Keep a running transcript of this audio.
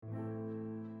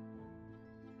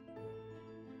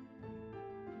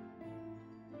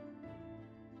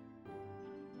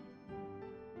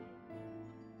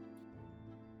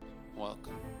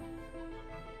Welcome.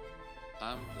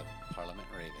 I'm the Parliament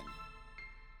Raven.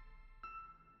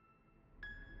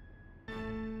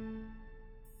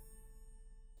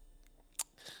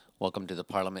 Welcome to the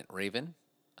Parliament Raven.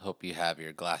 Hope you have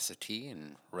your glass of tea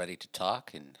and ready to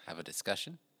talk and have a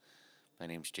discussion. My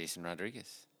name's Jason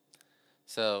Rodriguez.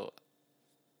 So,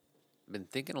 I've been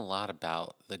thinking a lot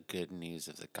about the good news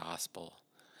of the gospel.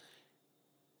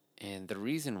 And the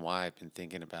reason why I've been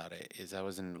thinking about it is I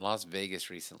was in Las Vegas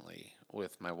recently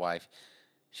with my wife.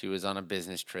 She was on a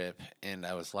business trip, and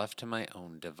I was left to my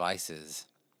own devices.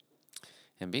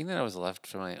 And being that I was left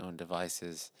to my own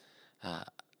devices, uh,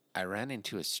 I ran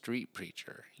into a street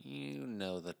preacher. You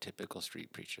know the typical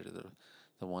street preacher,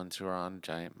 the ones who are on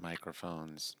giant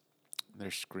microphones.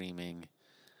 They're screaming,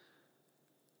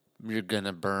 "You're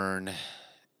gonna burn.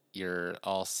 You're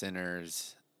all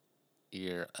sinners.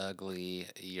 You're ugly.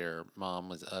 Your mom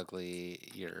was ugly.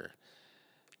 You're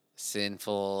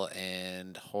sinful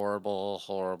and horrible,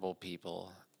 horrible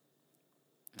people."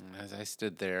 And as I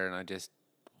stood there and I just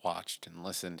watched and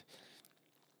listened,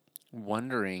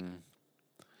 wondering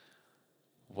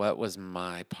what was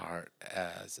my part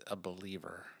as a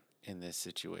believer in this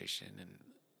situation.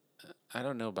 And I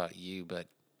don't know about you, but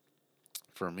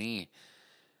for me,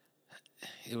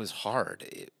 it was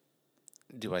hard.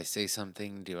 Do I say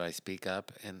something? Do I speak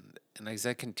up? And as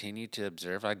I continued to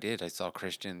observe, I did. I saw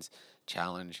Christians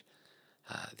challenge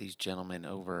these gentlemen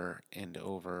over and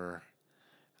over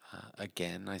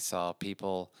again. I saw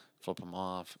people flip them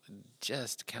off.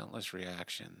 Just countless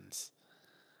reactions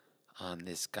on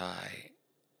this guy.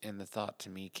 And the thought to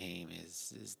me came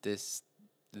is this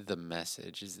the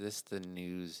message? Is this the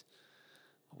news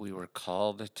we were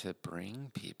called to bring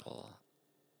people?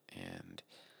 And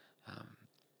um,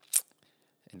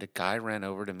 and a guy ran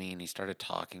over to me and he started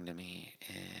talking to me,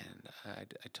 and I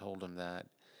told him that.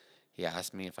 He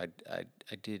asked me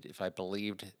if I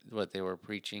believed what they were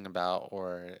preaching about,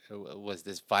 or was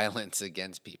this violence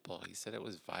against people. He said it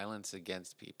was violence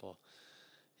against people.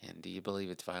 And do you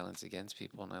believe it's violence against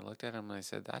people? And I looked at him and I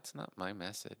said, that's not my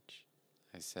message.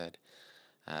 I said,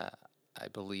 uh, I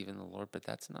believe in the Lord, but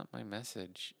that's not my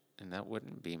message. And that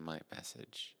wouldn't be my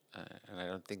message. And I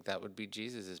don't think that would be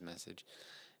Jesus' message.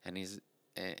 And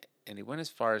and he went as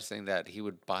far as saying that he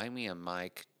would buy me a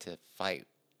mic to fight,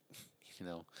 you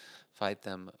know, fight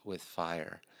them with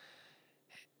fire.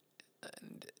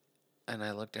 And, and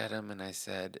I looked at him and I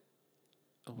said,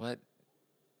 what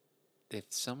if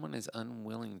someone is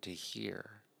unwilling to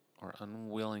hear or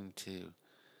unwilling to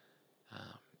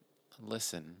um,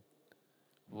 listen,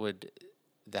 would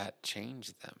that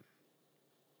change them?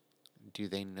 Do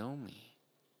they know me?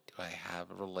 Do I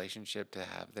have a relationship to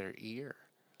have their ear?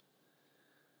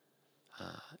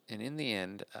 And in the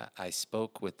end, I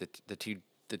spoke with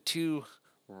the two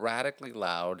radically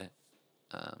loud,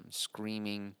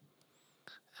 screaming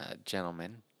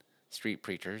gentlemen, street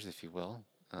preachers, if you will,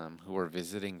 who were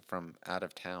visiting from out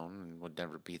of town and would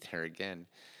never be there again,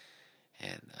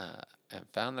 and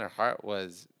found their heart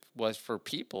was for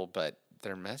people, but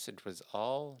their message was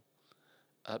all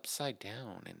upside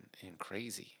down and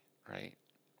crazy, right?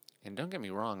 And don't get me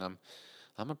wrong,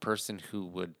 I'm a person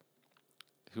who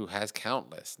has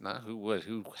countless, not who would,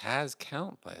 who has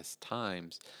countless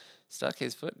times stuck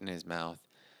his foot in his mouth.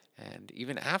 And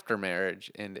even after marriage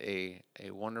and a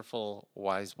wonderful,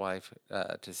 wise wife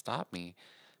to stop me,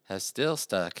 has still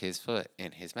stuck his foot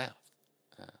in his mouth,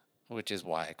 uh, which is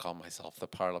why I call myself the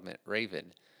Parliament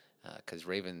Raven, because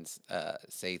ravens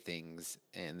say things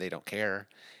and they don't care,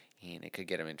 and it could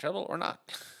get them in trouble or not,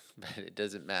 but it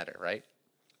doesn't matter, right?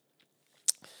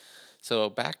 So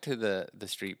back to the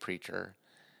street preacher.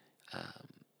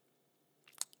 Um,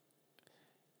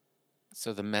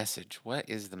 so the message. What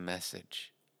is the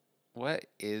message? What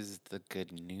is the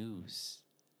good news?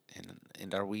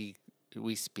 And are we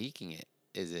speaking it?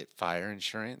 Is it fire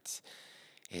insurance?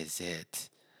 Is it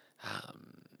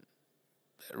um,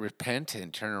 repent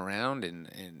and turn around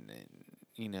and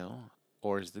you know,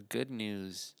 or is the good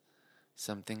news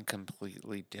something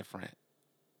completely different?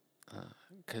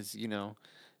 Because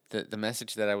the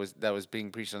message that was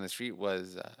being preached on the street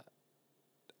was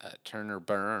turn or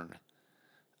burn,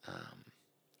 um,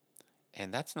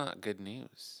 and that's not good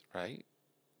news, right?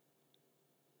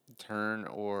 Turn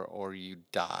or you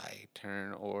die.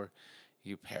 Turn or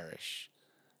you perish.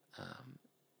 Um,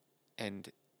 and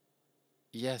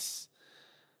yes,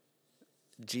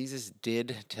 Jesus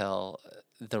did tell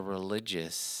the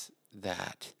religious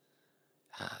that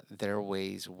their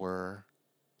ways were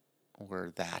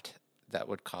that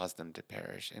would cause them to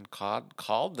perish, and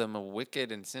called them a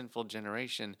wicked and sinful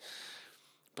generation.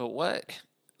 But what?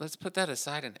 Let's put that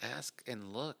aside and ask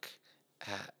and look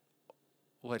at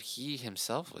what he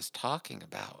himself was talking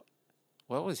about.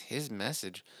 What was his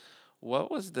message?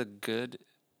 What was the good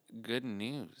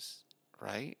news,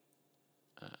 right?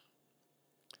 Uh,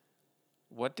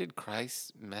 what did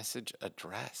Christ's message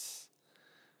address?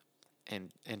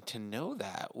 And to know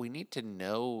that, we need to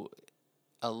know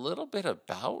a little bit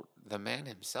about the man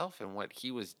himself and what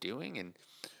he was doing and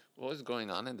what was going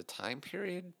on in the time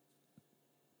period,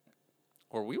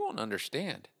 or we won't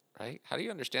understand, right? How do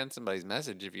you understand somebody's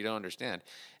message if you don't understand?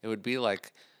 It would be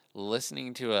like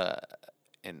listening to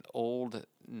an old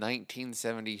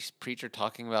 1970s preacher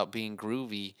talking about being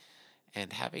groovy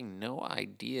and having no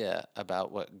idea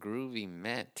about what groovy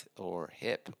meant or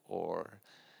hip or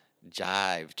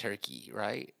jive turkey,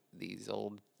 right? These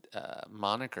old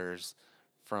monikers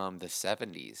from the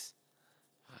 70s.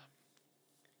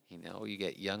 You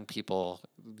get young people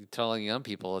telling young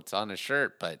people it's on a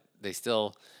shirt, but they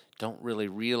still don't really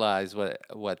realize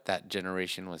what that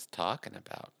generation was talking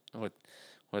about,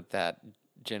 what that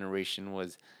generation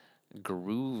was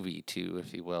groovy to,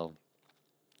 if you will.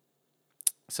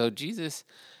 So Jesus,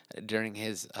 during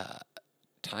his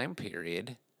time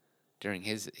period, during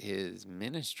his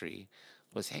ministry,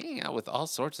 was hanging out with all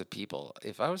sorts of people.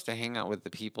 If I was to hang out with the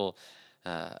people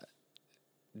uh,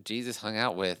 Jesus hung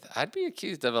out with, I'd be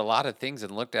accused of a lot of things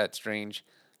and looked at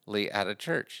strangely at a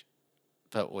church.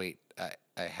 But wait,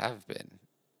 I have been,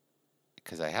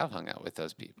 because I have hung out with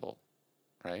those people,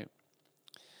 right?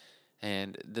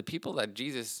 And the people that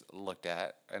Jesus looked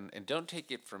at, and don't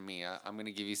take it from me, I'm going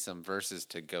to give you some verses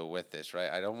to go with this,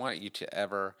 right? I don't want you to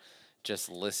ever just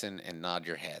listen and nod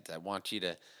your heads. I want you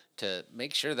to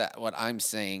make sure that what I'm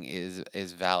saying is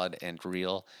valid and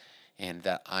real, and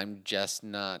that I'm just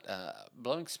not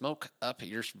blowing smoke up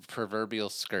your proverbial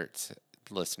skirts,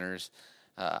 listeners.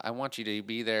 I want you to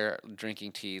be there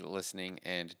drinking tea, listening,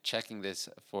 and checking this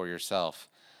for yourself.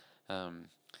 Um,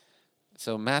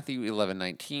 so Matthew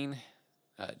 11:19,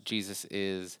 Jesus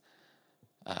is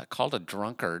called a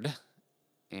drunkard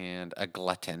and a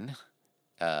glutton.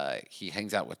 He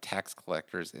hangs out with tax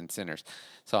collectors and sinners.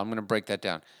 So I'm going to break that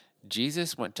down.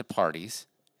 Jesus went to parties.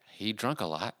 He drank a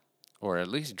lot, or at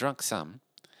least drunk some.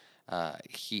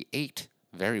 He ate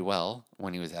very well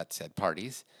when he was at said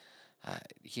parties.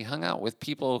 He hung out with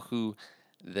people who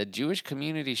the Jewish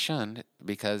community shunned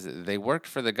because they worked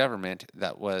for the government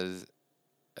that was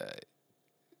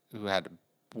who had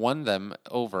won them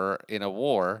over in a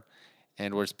war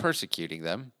and was persecuting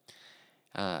them.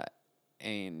 Uh,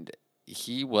 and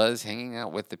he was hanging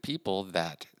out with the people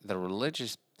that the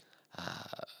religious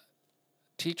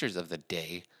teachers of the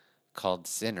day called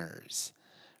sinners,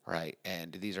 right?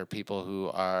 And these are people who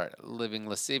are living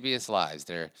lascivious lives.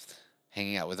 They're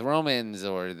hanging out with Romans,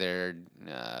 or they're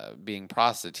being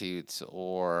prostitutes,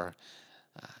 or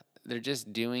they're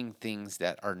just doing things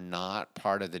that are not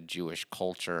part of the Jewish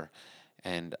culture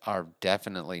and are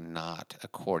definitely not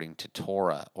according to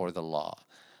Torah or the law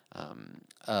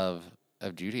of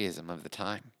Judaism of the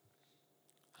time.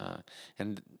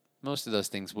 And most of those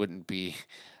things wouldn't be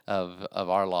of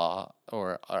our law,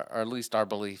 or at least our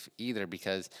belief either,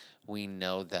 because we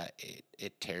know that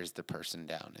it tears the person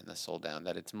down and the soul down,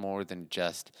 that it's more than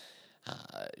just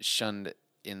shunned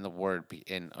in the word,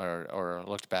 or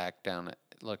looked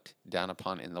down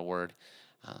upon in the word,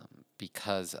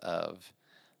 because of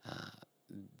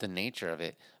the nature of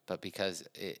it, but because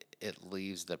it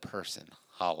leaves the person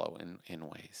hollow in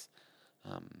ways.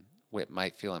 What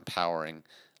might feel empowering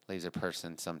leaves a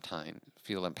person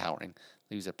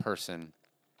leaves a person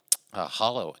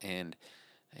hollow and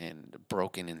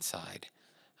broken inside.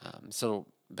 So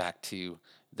back to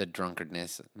the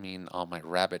drunkardness. Me and all my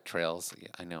rabbit trails.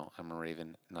 I know I'm a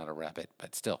raven, not a rabbit,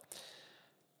 but still,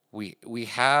 we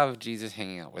have Jesus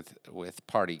hanging out with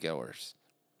party goers,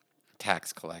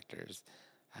 tax collectors.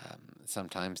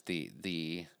 Sometimes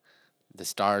the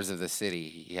stars of the city.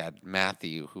 He had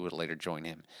Matthew, who would later join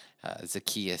him,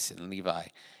 Zacchaeus, and Levi.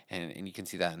 And you can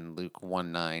see that in Luke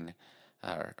 1 9,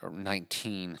 or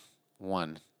 19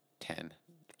 1 10.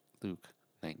 Luke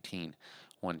 19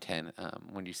 1 10.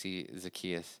 When you see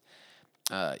Zacchaeus,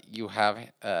 you have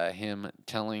him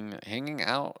hanging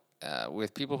out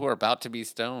with people who are about to be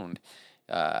stoned,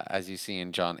 as you see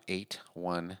in John 8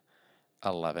 1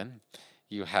 11.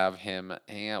 You have him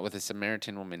hanging out with a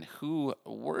Samaritan woman who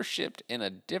worshipped in a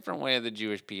different way of the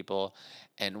Jewish people,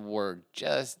 and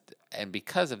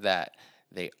because of that,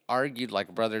 they argued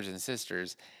like brothers and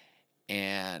sisters.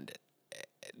 And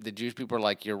the Jewish people are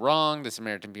like, "You're wrong." The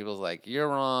Samaritan people are like, "You're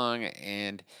wrong,"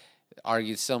 and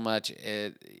argued so much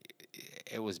it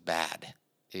was bad.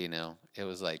 It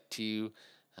was like two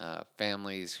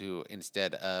families who,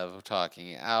 instead of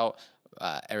talking out,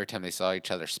 every time they saw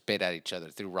each other, spit at each other,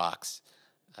 threw rocks.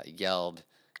 yelled,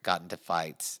 got into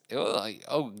fights. It was like,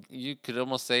 oh, you could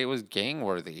almost say it was gang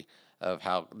worthy of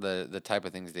how the type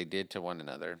of things they did to one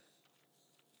another.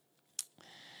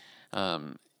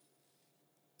 Um,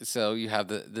 so you have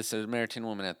the Samaritan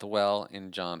woman at the well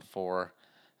in John 4,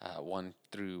 1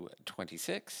 through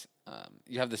 26.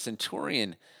 You have the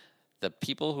centurion, the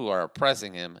people who are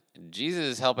oppressing him. Jesus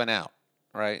is helping out,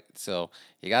 right? So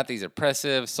you got these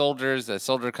oppressive soldiers. A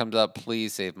soldier comes up,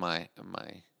 please save my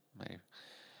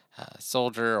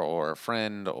soldier or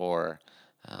friend or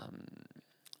um,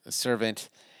 a servant.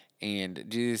 And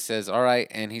Jesus says, all right.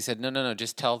 And he said, no, no, no,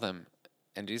 just tell them.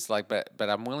 And Jesus like, but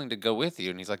I'm willing to go with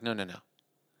you. And he's like, no, no, no.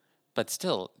 But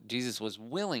still, Jesus was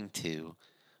willing to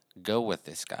go with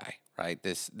this guy, right?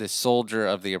 This soldier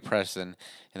of the oppression,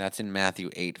 and that's in Matthew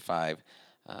 8:5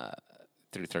 uh,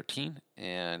 through 13.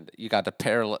 And you got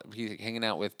he's hanging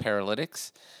out with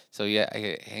paralytics, so yeah,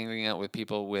 hanging out with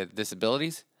people with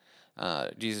disabilities.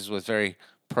 Jesus was very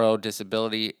pro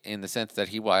disability in the sense that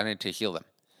he wanted to heal them,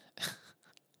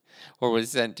 or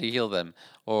was sent to heal them,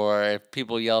 or if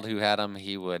people yelled who had him,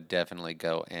 he would definitely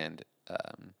go and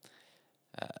uh,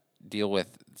 deal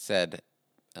with said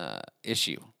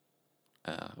issue.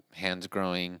 Hands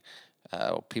growing,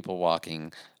 people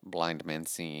walking, blind men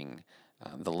seeing.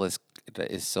 The list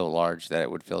is so large that it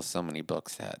would fill so many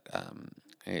books that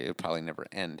it would probably never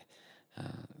end. Uh,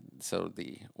 so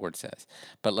the word says.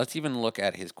 But let's even look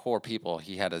at his core people.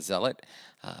 He had a zealot,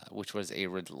 which was a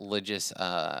religious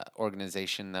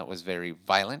organization that was very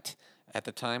violent at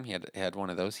the time. He had one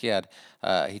of those. He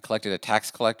collected a tax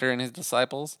collector in his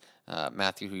disciples,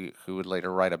 Matthew, who would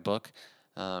later write a book.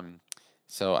 Um,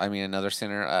 so I mean, another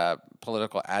sinner,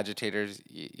 political agitators.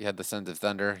 You had the Sons of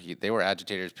Thunder. They were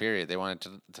agitators. Period. They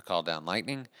wanted to call down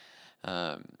lightning.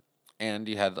 Um, and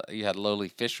you had lowly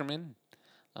fishermen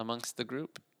amongst the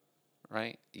group,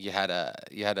 right? You had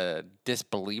a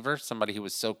disbeliever, somebody who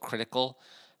was so critical,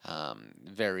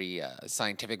 very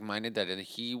scientific minded that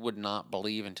he would not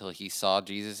believe until he saw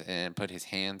Jesus and put his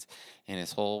hands in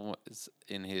his hole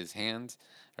in his hands,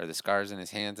 or the scars in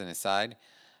his hands and his side.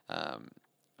 Um,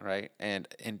 right? And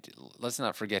let's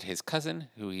not forget his cousin,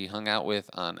 who he hung out with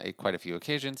on quite a few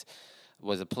occasions,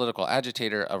 was a political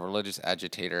agitator, a religious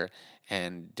agitator,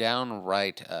 and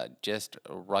downright just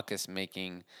a ruckus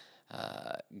making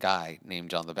guy named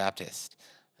John the Baptist,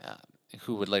 uh,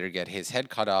 who would later get his head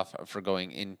cut off for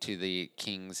going into the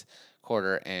king's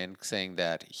quarter and saying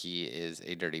that he is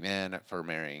a dirty man for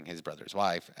marrying his brother's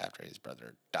wife after his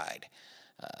brother died,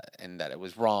 and that it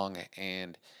was wrong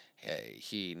and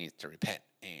he needs to repent.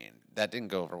 And that didn't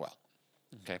go over well.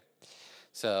 Okay,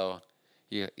 so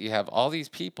you have all these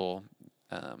people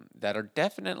that are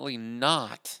definitely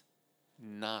not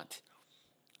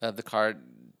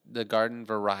the garden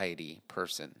variety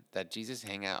person that Jesus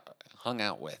hung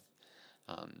out with,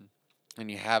 um, and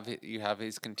you have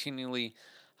his continually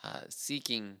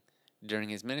seeking during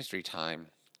his ministry time,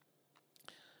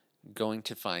 going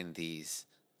to find these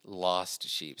lost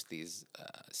sheep, these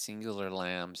singular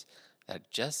lambs that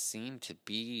just seem to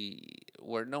be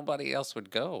where nobody else would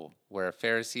go, where a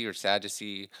Pharisee or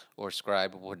Sadducee or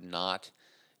scribe would not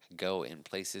go, in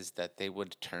places that they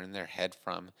would turn their head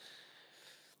from.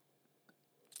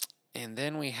 And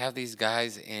then we have these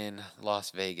guys in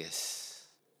Las Vegas,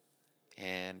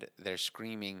 and they're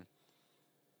screaming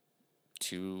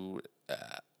to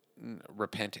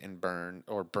repent and burn,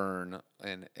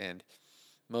 and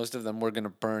most of them were going to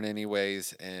burn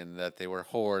anyways, and that they were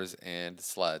whores and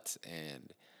sluts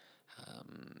and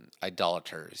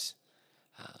idolaters,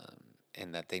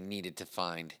 and that they needed to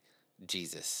find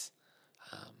Jesus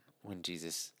when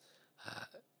Jesus uh,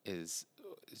 is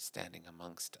standing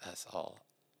amongst us all,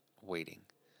 waiting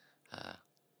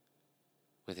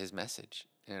with his message.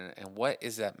 And what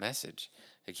is that message?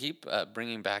 I keep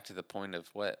bringing back to the point of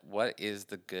what is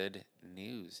the good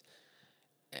news.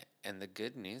 And the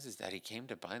good news is that he came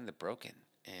to bind the broken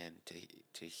and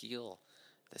to heal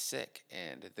the sick.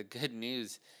 And the good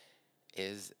news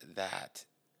is that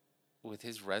with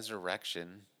his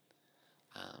resurrection,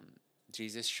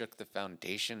 Jesus shook the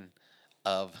foundation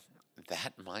of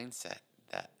that mindset,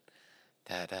 that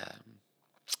that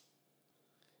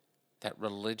that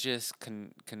religious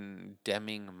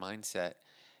condemning mindset,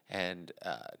 and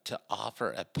to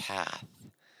offer a path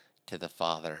to the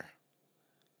Father,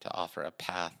 to offer a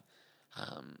path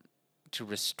um, to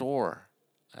restore.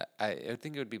 I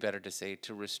think it would be better to say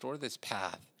to restore this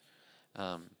path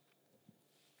um,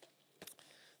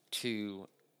 to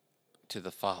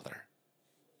the Father,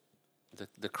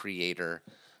 the Creator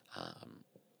um,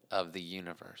 of the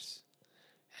universe.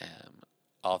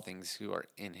 All things who are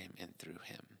in Him and through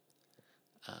Him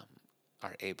um,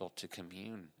 are able to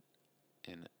commune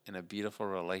in a beautiful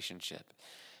relationship.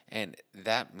 And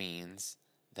that means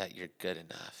that you're good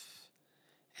enough.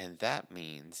 And that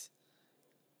means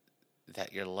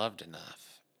that you're loved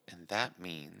enough. And that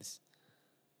means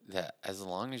that as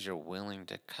long as you're willing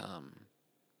to come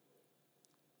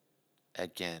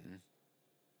again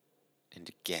and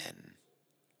again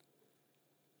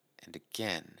and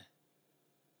again,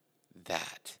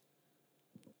 that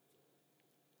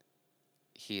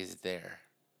he is there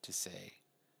to say,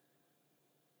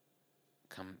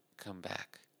 come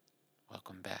back,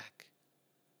 welcome back,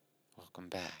 welcome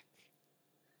back.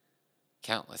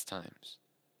 Countless times,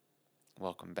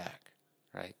 welcome back,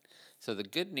 right? So the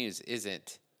good news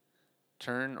isn't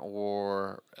turn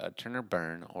or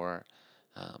burn or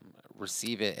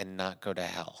receive it and not go to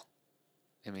hell.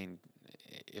 I mean,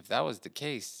 if that was the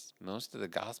case, most of the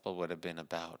gospel would have been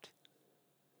about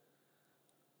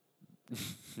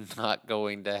not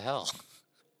going to hell.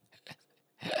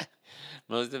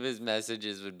 Most of his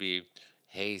messages would be,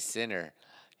 "Hey sinner,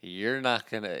 you're not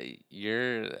gonna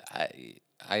you're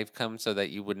I've come so that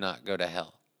you would not go to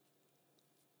hell."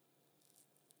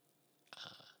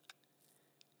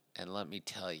 And let me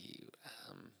tell you,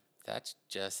 that's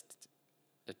just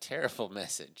a terrible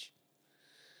message.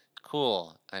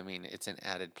 Cool. I mean, it's an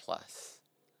added plus.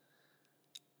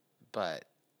 But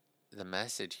the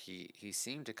message he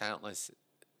seemed to countlessly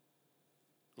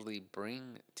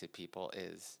bring to people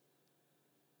is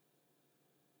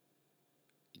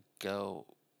go,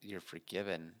 you're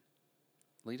forgiven,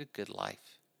 lead a good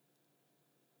life.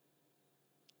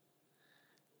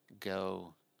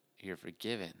 Go, you're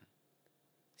forgiven,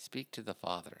 speak to the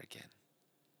Father again.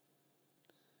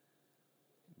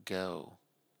 Go,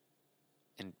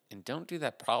 and don't do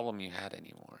that problem you had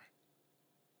anymore.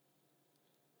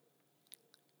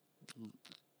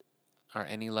 Are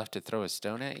any left to throw a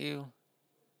stone at you?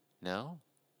 No?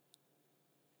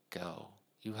 Go.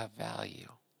 You have value.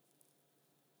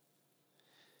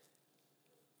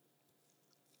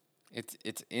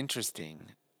 It's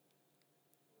interesting.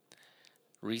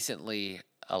 Recently,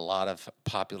 a lot of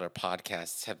popular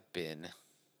podcasts have been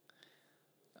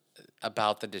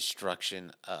about the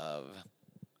destruction of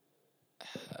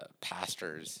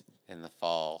pastors in the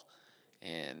fall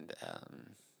and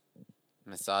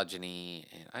misogyny,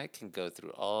 and I can go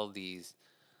through all these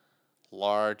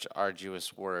large,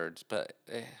 arduous words, but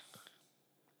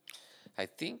I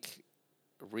think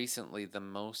recently the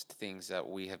most things that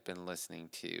we have been listening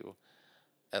to,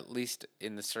 at least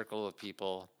in the circle of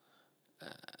people uh,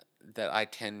 that I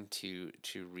tend to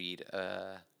read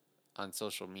on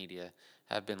social media,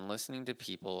 have been listening to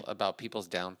people about people's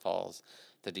downfalls,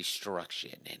 the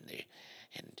destruction,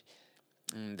 and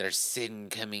their sin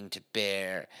coming to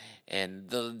bear, and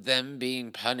them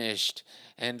being punished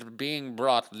and being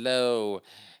brought low,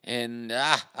 and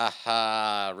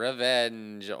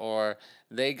revenge, or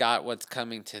they got what's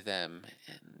coming to them,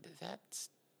 and that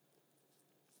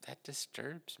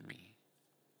disturbs me.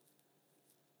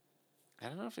 I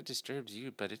don't know if it disturbs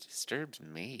you, but it disturbs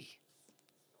me.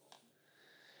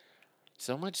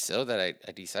 So much so that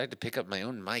I decided to pick up my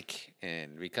own mic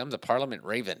and become the Parliament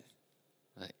Raven.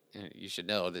 You should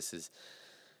know this is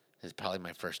probably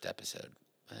my first episode.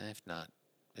 If not,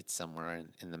 it's somewhere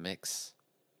in the mix.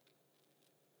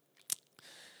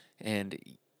 And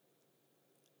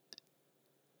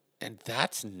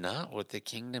that's not what the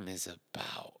kingdom is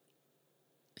about.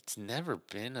 It's never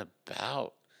been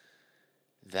about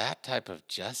that type of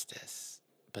justice,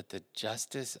 but the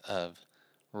justice of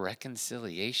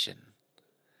reconciliation,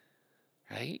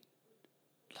 right?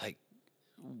 Like,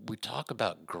 we talk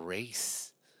about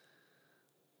grace,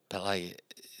 but like,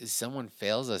 someone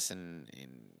fails us and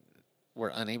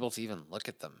we're unable to even look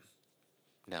at them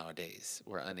nowadays.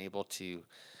 We're unable to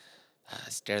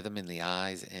stare them in the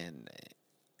eyes and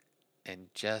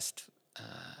just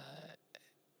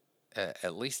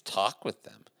at least talk with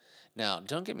them. Now,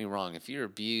 don't get me wrong. If you're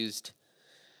abused,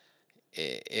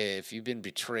 if you've been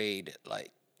betrayed,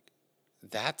 like,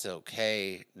 that's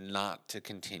okay not to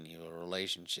continue a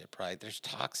relationship, right? There's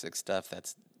toxic stuff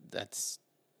that's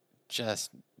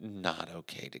just not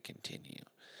okay to continue,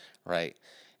 right?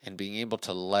 And being able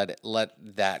to let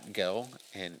that go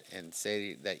and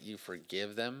say that you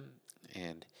forgive them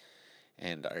and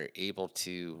are able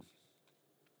to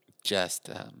just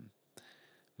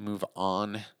move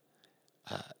on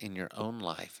in your own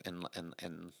life and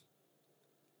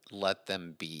let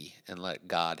them be and let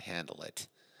God handle it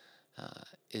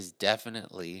is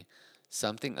definitely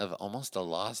something of almost a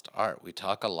lost art. We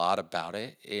talk a lot about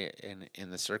it in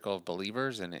the circle of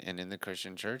believers and in the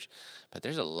Christian church, but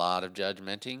there's a lot of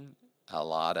judgmenting, a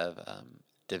lot of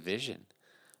division,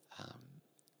 um,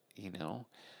 you know,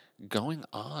 going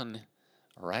on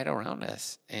right around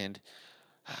us. And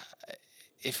uh,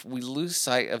 if we lose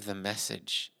sight of the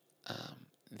message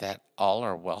that all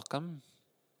are welcome,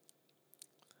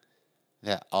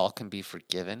 that all can be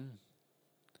forgiven,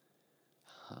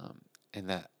 and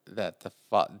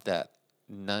that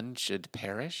none should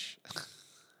perish.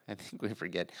 I think we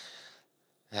forget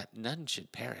that none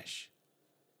should perish.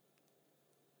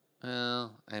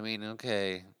 Well, I mean,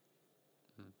 okay,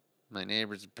 my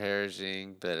neighbors are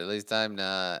perishing, but at least I'm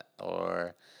not.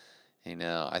 Or,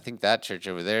 I think that church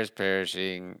over there is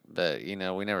perishing, but, we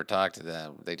never talk to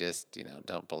them. They just,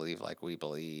 don't believe like we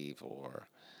believe. Or,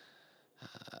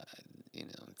 uh,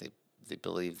 they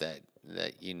believe that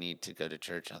you need to go to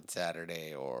church on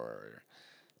Saturday, or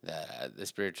that the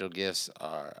spiritual gifts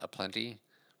are aplenty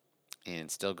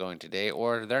and still going today,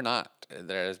 or they're not.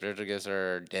 Their spiritual gifts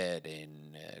are dead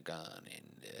and gone, and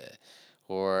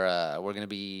or we're going to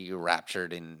be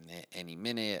raptured in any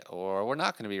minute, or we're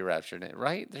not going to be raptured.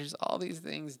 Right? There's all these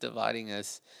things dividing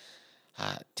us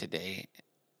today,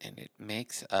 and it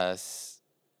makes us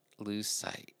lose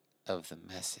sight of the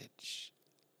message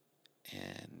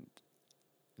and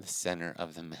the center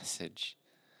of the message,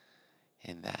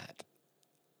 in that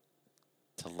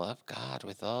to love God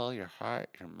with all your heart,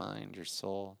 your mind, your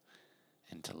soul,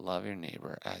 and to love your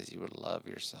neighbor as you would love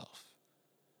yourself.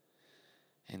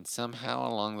 And somehow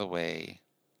along the way,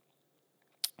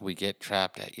 we get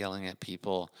trapped at yelling at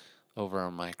people over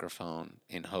a microphone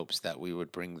in hopes that we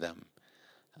would bring them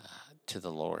to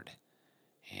the Lord.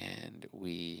 And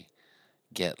we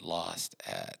get lost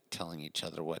at telling each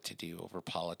other what to do over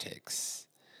politics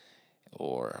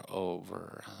or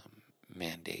over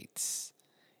mandates.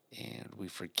 And we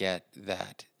forget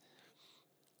that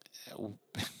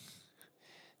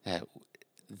that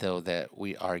though that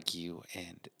we argue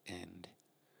and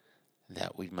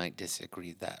that we might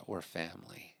disagree, that we're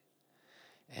family.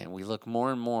 And we look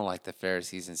more and more like the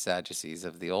Pharisees and Sadducees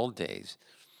of the old days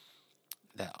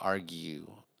that argue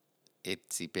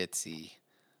itsy bitsy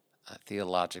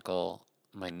theological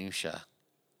minutia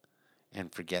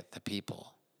and forget the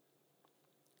people.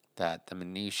 That the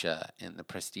minutia and the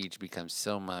prestige becomes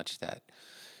so much that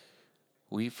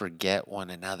we forget one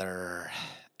another,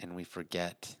 and we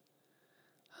forget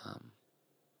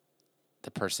the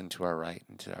person to our right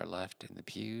and to our left in the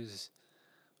pews,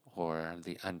 or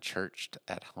the unchurched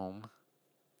at home,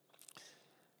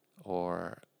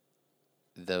 or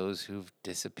those who've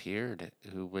disappeared,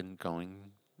 who've been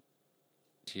going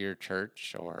to your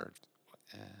church or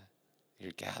uh,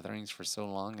 your gatherings for so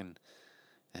long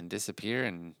and disappear,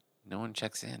 and no one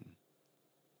checks in,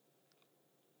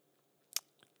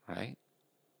 right?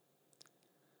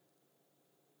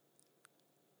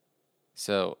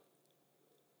 So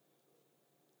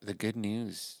the good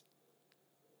news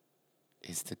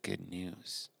is the good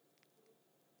news.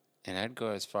 And I'd go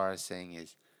as far as saying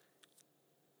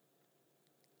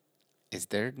is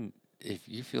there, if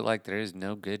you feel like there is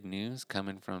no good news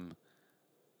coming from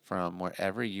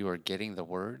wherever you are getting the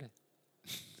word,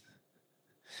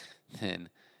 then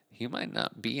you might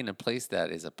not be in a place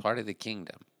that is a part of the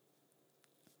kingdom,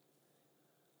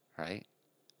 right?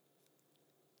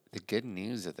 The good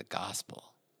news of the gospel.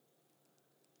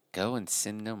 Go and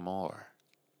sin no more.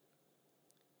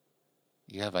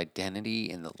 You have identity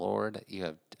in the Lord. You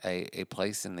have a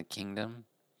place in the kingdom.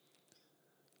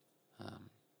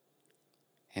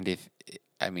 And if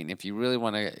you really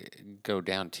want to go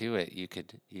down to it, you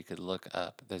could look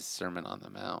up the Sermon on the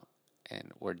Mount,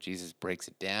 and where Jesus breaks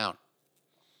it down.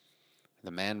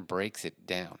 The man breaks it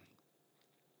down.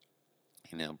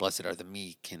 Blessed are the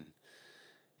meek, and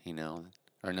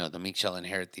or no, the meek shall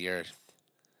inherit the earth.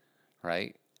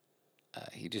 Right?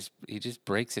 He just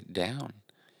breaks it down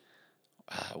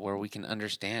where we can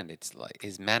understand. It's like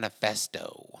his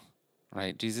manifesto,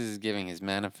 right? Jesus is giving his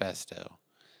manifesto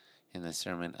in the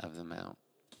Sermon of the Mount.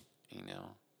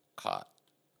 Caught,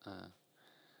 uh,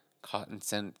 caught and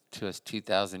sent to us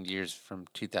 2,000 years from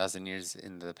 2,000 years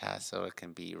into the past, so it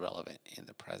can be relevant in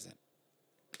the present,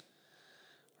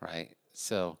 right?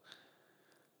 So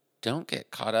don't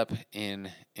get caught up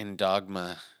in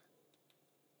dogma.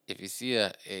 If you see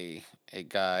a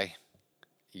guy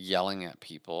yelling at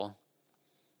people,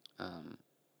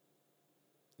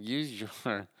 use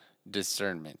your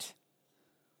discernment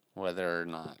whether or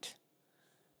not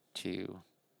to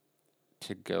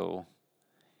go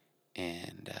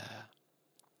and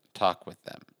talk with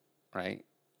them, right?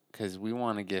 Because we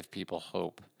want to give people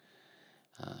hope.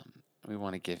 We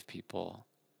want to give people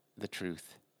the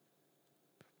truth.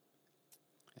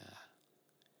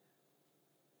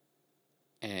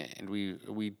 And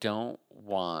we don't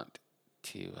want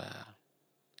to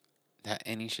that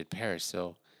any should perish.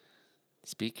 So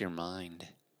speak your mind.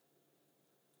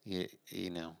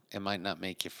 It might not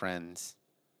make you friends,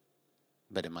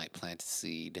 but it might plant a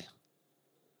seed.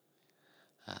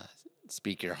 Uh,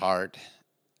 Speak your heart,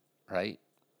 right?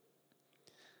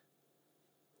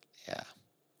 Yeah.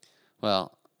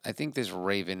 Well, I think this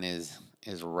raven is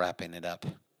wrapping it up.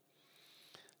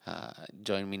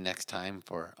 Join me next time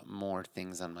for more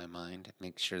things on my mind.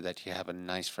 Make sure that you have a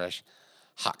nice, fresh,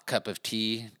 hot cup of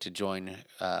tea to join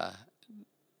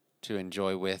to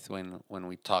enjoy with when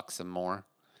we talk some more.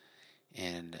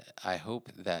 And I hope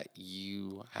that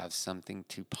you have something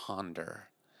to ponder,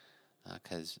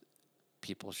 because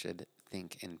people should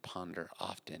think and ponder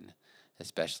often,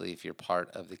 especially if you're part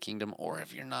of the kingdom, or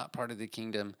if you're not part of the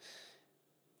kingdom,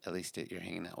 at least you're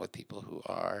hanging out with people who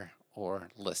are, or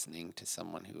listening to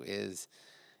someone who is,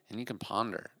 and you can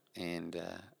ponder, and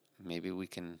maybe we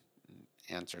can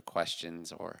answer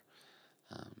questions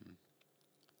um,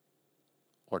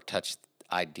 or touch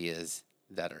ideas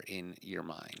that are in your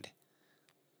mind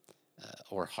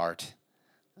or heart,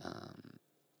 um,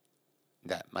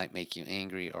 that might make you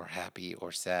angry or happy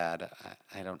or sad.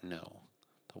 I don't know.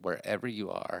 But wherever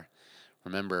you are,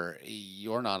 remember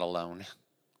you're not alone,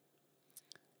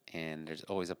 and there's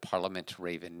always a Parliament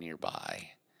Raven nearby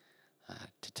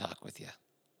to talk with you.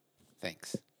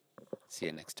 Thanks. See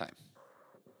you next time.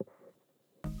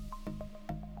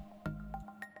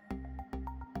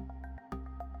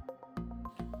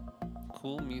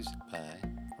 Cool music by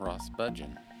Ross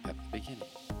Budgeon at the beginning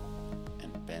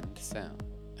and Bend Sound.